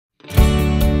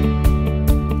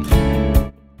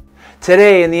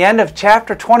Today, in the end of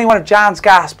chapter 21 of John's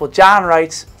Gospel, John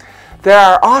writes, "There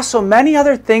are also many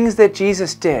other things that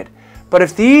Jesus did, but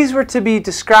if these were to be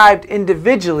described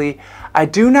individually, I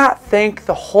do not think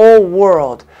the whole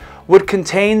world would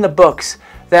contain the books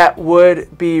that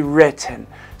would be written."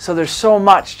 So there's so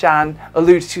much, John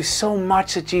alludes to, so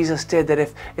much that Jesus did, that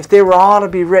if they were all to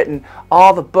be written,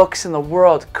 all the books in the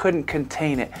world couldn't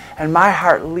contain it. And my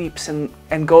heart leaps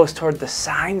and goes toward the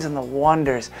signs and the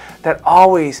wonders that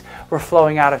always were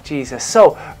flowing out of Jesus.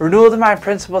 So, renewal the mind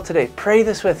principle today. Pray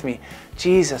this with me.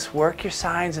 Jesus, work your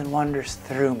signs and wonders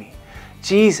through me.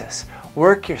 Jesus,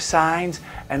 work your signs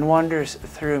and wonders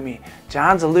through me.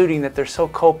 John's alluding that they're so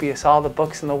copious, all the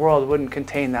books in the world wouldn't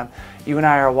contain them. You and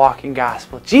I are a walking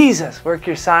gospel. Jesus, work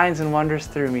your signs and wonders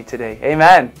through me today.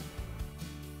 Amen.